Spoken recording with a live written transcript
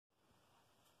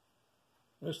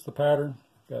This is the pattern.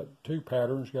 Got two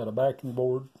patterns. Got a backing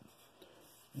board,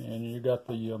 and you got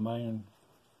the main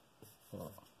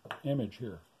image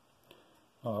here.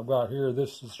 I've got here.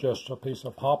 This is just a piece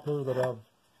of poplar that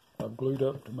I've glued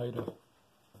up to make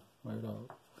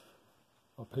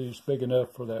a piece big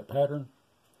enough for that pattern.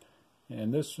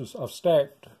 And this is, I've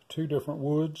stacked two different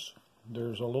woods.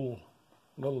 There's a little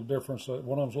difference.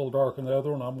 One of them's a little darker than the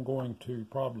other one. I'm going to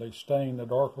probably stain the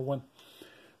darker one,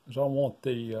 because I want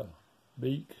the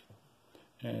beak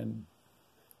and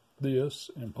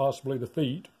this, and possibly the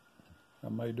feet. I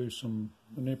may do some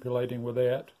manipulating with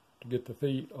that to get the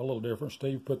feet a little different.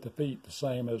 Steve put the feet the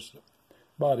same as the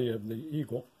body of the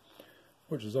eagle,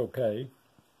 which is okay.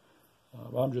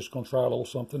 I'm just going to try a little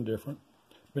something different.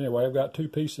 But anyway, I've got two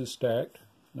pieces stacked.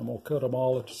 I'm going to cut them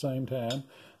all at the same time.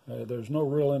 There's no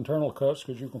real internal cuts,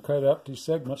 because you can cut up these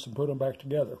segments and put them back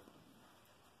together.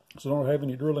 So I don't have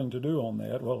any drilling to do on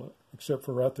that, well, except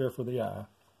for right there for the eye.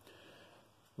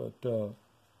 But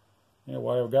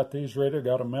anyway, I've got these ready,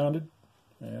 got them mounted,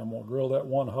 and I'm going to drill that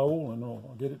one hole, and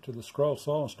I'll get it to the scroll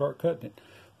saw and start cutting it.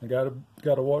 I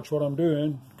got to watch what I'm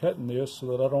doing, cutting this, so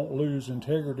that I don't lose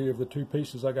integrity of the two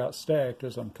pieces I got stacked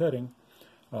as I'm cutting.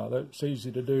 That's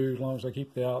easy to do as long as I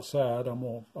keep the outside.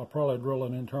 I'll probably drill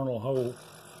an internal hole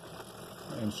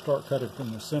and start cutting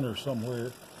from the center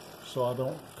somewhere, so I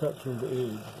don't cut through the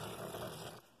edge.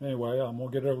 Anyway, I'm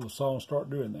going to get over the saw and start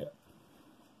doing that.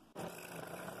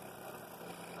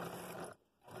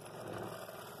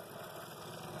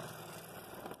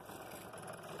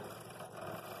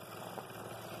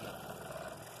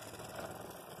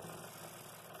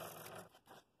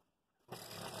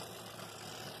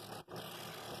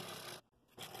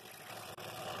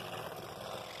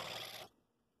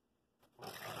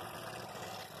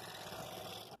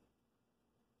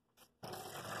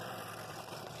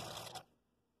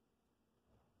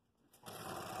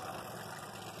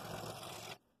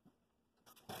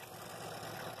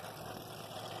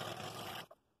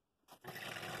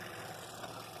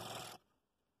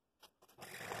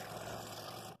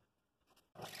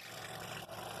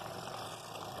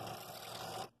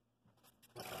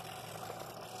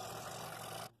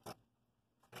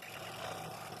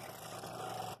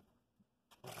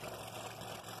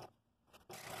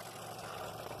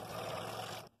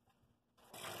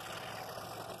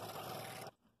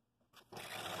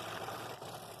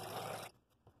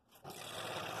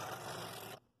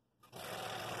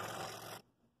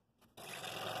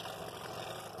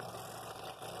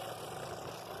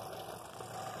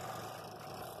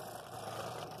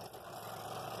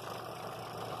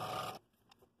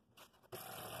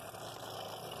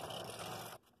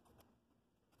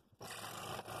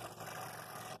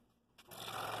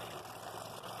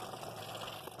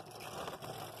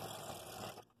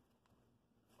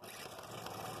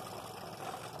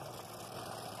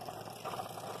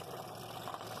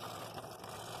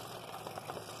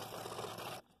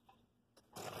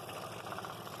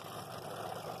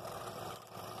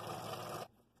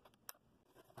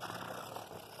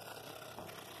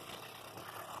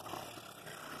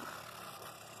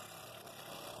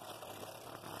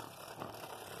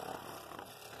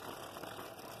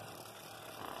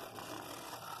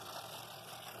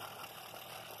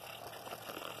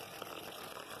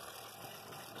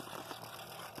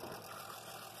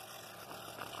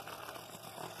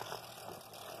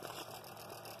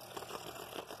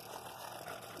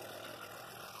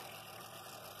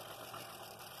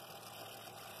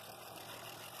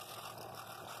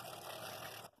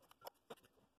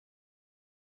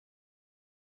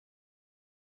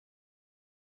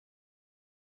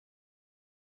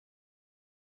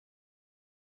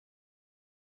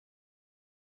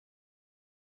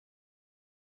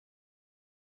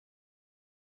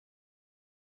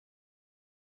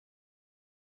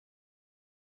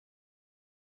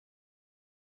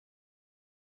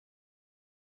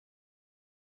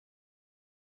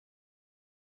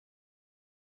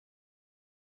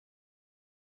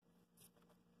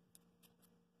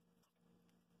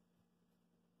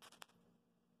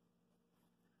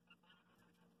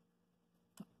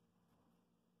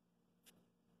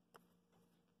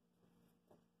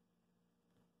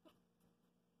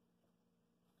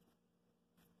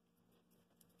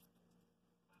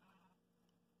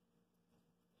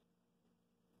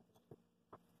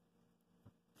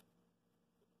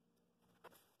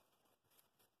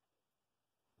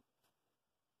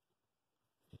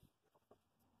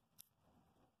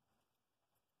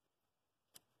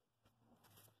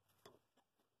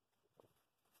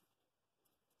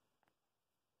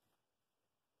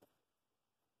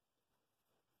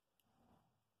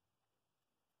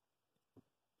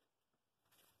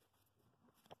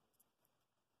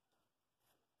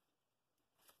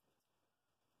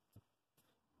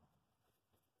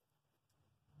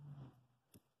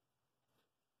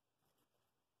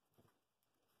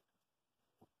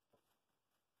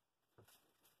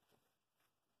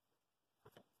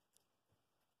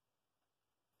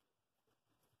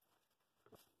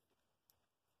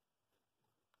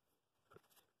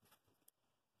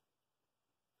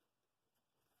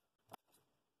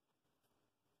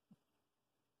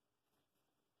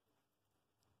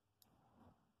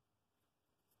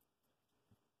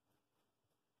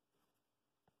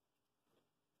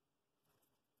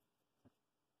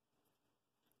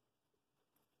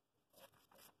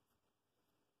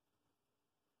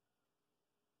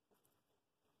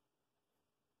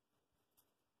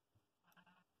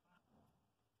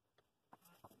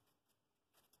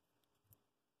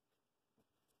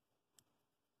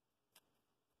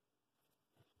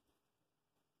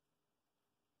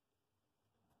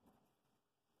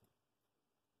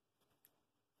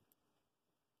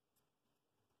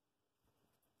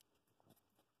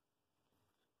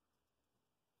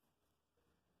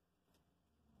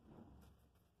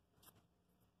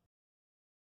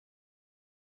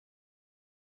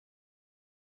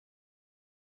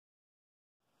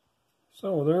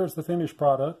 So there's the finished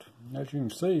product. As you can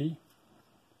see,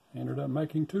 I ended up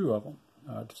making 2 of them.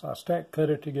 I stack cut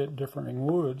it to get differing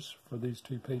woods for these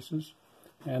 2 pieces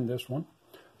and this one.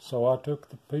 So I took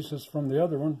the pieces from the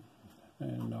other one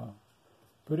and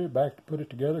put it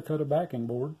together, cut a backing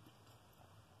board.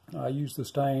 I used the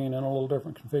stain in a little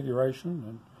different configuration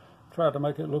and tried to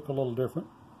make it look a little different.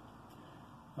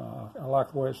 I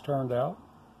like the way it's turned out.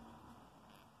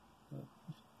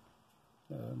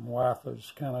 My wife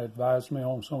has kind of advised me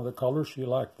on some of the colors. She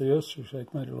liked this. She said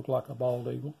it made it look like a bald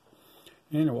eagle.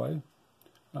 Anyway,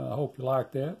 I hope you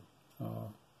like that.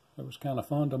 It was kind of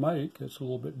fun to make. It's a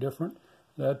little bit different.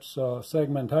 That's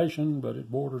segmentation, but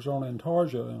it borders on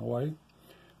intarsia in a way.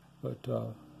 But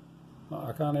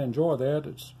I kind of enjoy that.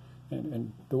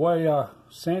 And the way I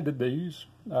sanded these,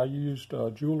 I used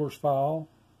a jeweler's file.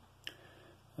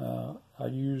 I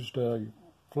used a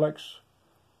flex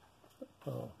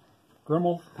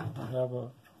dremel. I have a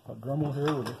dremel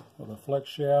here with a flex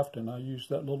shaft, and I used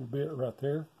that little bit right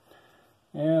there.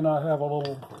 And I have a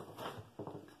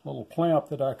little clamp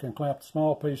that I can clamp the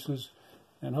small pieces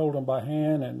and hold them by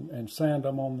hand and sand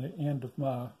them on the end of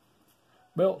my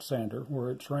belt sander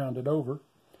where it's rounded over.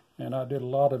 And I did a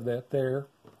lot of that there.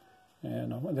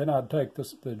 And then I'd take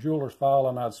the jeweler's file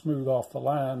and I'd smooth off the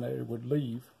line that it would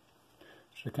leave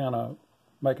to kind of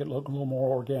make it look a little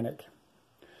more organic.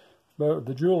 But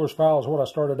the jeweler's file is what I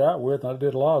started out with, and I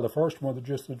did a lot of the first one with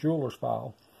just the jeweler's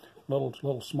file,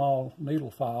 little small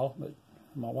needle file that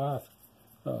my wife,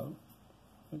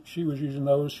 she was using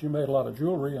those. She made a lot of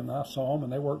jewelry, and I saw them,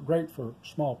 and they work great for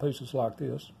small pieces like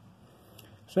this.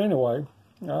 So anyway,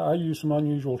 I use some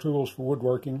unusual tools for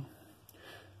woodworking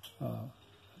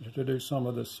to do some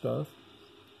of this stuff.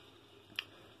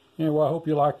 Anyway, I hope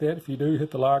you like that. If you do, hit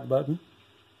the like button.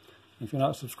 If you're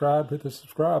not subscribed, hit the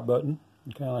subscribe button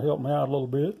and kind of help me out a little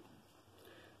bit.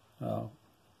 I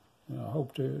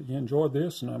hope you enjoyed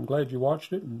this, and I'm glad you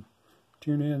watched it, and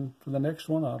tune in for the next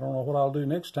one. I don't know what I'll do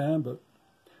next time, but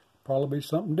probably be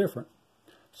something different.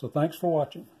 So thanks for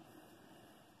watching.